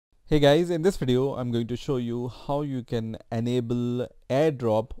Hey guys, in this video I'm going to show you how you can enable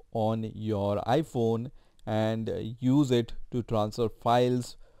AirDrop on your iPhone and use it to transfer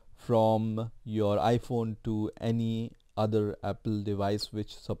files from your iPhone to any other Apple device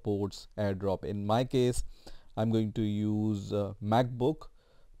which supports AirDrop. In my case, I'm going to use MacBook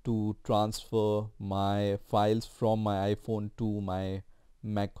to transfer my files from my iPhone to my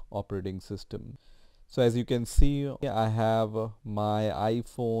Mac operating system. So as you can see, I have my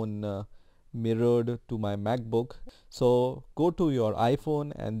iPhone mirrored to my MacBook. So go to your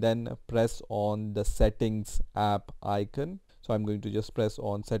iPhone and then press on the settings app icon. So I'm going to just press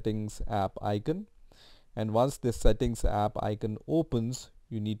on settings app icon. And once this settings app icon opens,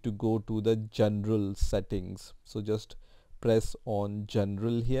 you need to go to the general settings. So just press on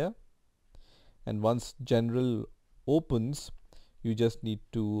general here. And once general opens, you just need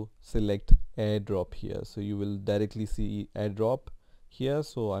to select AirDrop here. So you will directly see AirDrop here.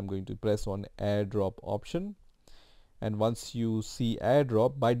 So I'm going to press on AirDrop option. And once you see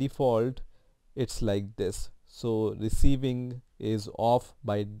AirDrop, by default, it's like this. So receiving is off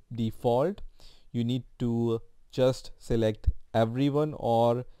by default. You need to just select everyone,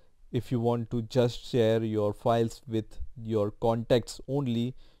 or if you want to just share your files with your contacts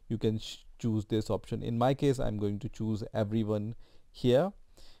only, you can choose this option. In my case, I'm going to choose everyone here,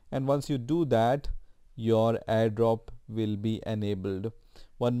 and once you do that, your AirDrop will be enabled.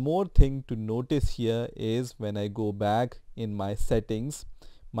 One more thing to notice here is when I go back in my settings,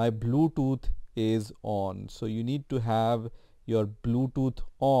 my Bluetooth is on. So you need to have your Bluetooth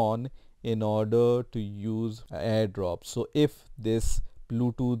on in order to use AirDrop. So if this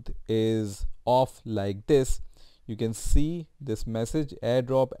Bluetooth is off like this, you can see this message: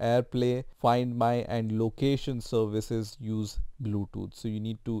 AirDrop, AirPlay, Find My and Location services use Bluetooth. So you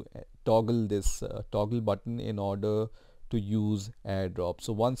need to toggle this toggle button in order to use AirDrop.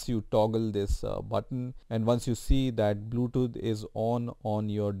 So once you toggle this button, and once you see that Bluetooth is on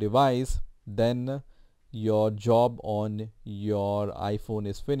your device, then your job on your iPhone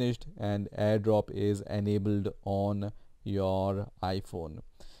is finished and AirDrop is enabled on your iPhone.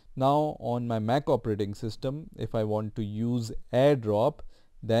 Now on my Mac operating system, if I want to use AirDrop,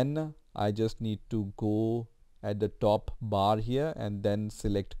 then I just need to go at the top bar here and then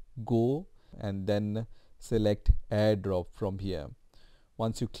select Go and then select AirDrop from here.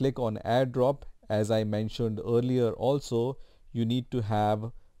 Once you click on AirDrop, as I mentioned earlier also, you need to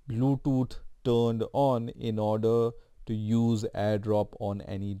have Bluetooth turned on in order to use AirDrop on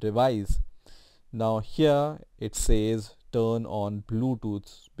any device. Now here it says turn on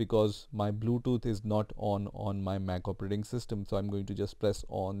Bluetooth because my Bluetooth is not on my Mac operating system. So I'm going to just press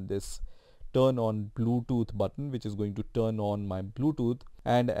on this turn on Bluetooth button, which is going to turn on my Bluetooth.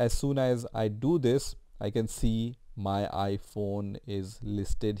 And as soon as I do this, I can see my iPhone is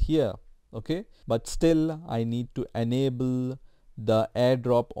listed here. Okay, but still I need to enable the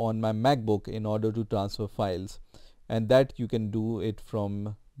AirDrop on my MacBook in order to transfer files, and that you can do it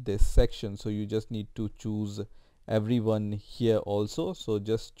from this section. So you just need to choose everyone here also. So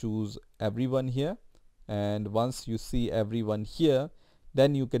just choose everyone here, and once you see everyone here,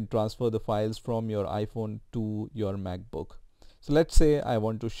 then you can transfer the files from your iPhone to your MacBook. So let's say I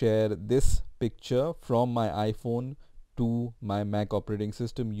want to share this picture from my iPhone to my Mac operating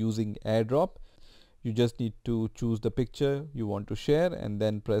system using AirDrop. You just need to choose the picture you want to share and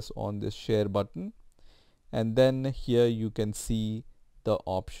then press on this share button, and then here you can see the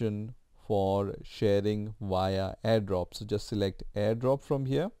option for sharing via AirDrop. So just select AirDrop from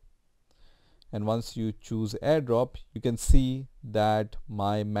here, and once you choose AirDrop, you can see that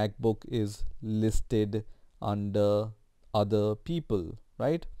my MacBook is listed under other people,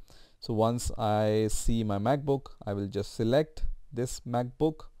 right? So once I see my MacBook, I will just select this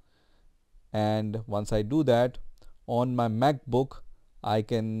MacBook, and once I do that, on my MacBook I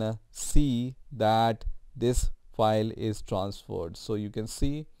can see that this file is transferred. So you can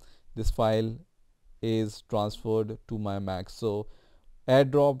see this file is transferred to my Mac. So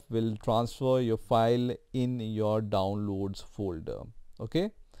AirDrop will transfer your file in your downloads folder.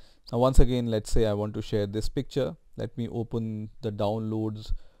 Okay, now once again, let's say I want to share this picture. Let me open the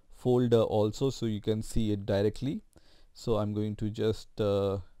downloads folder also so you can see it directly. So I'm going to just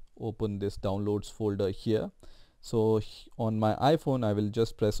open this downloads folder here. So on my iPhone, I will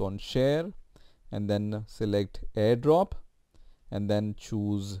just press on share and then select AirDrop and then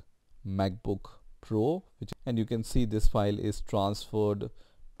choose MacBook Pro, and you can see this file is transferred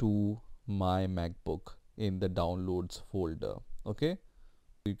to my MacBook in the downloads folder. Okay,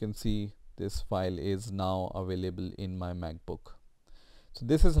 you can see this file is now available in my MacBook. So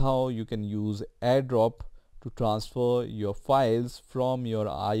this is how you can use AirDrop to transfer your files from your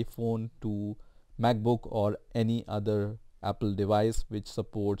iPhone to MacBook or any other Apple device which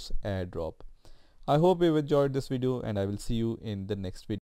supports AirDrop. I hope you've enjoyed this video, and I will see you in the next video.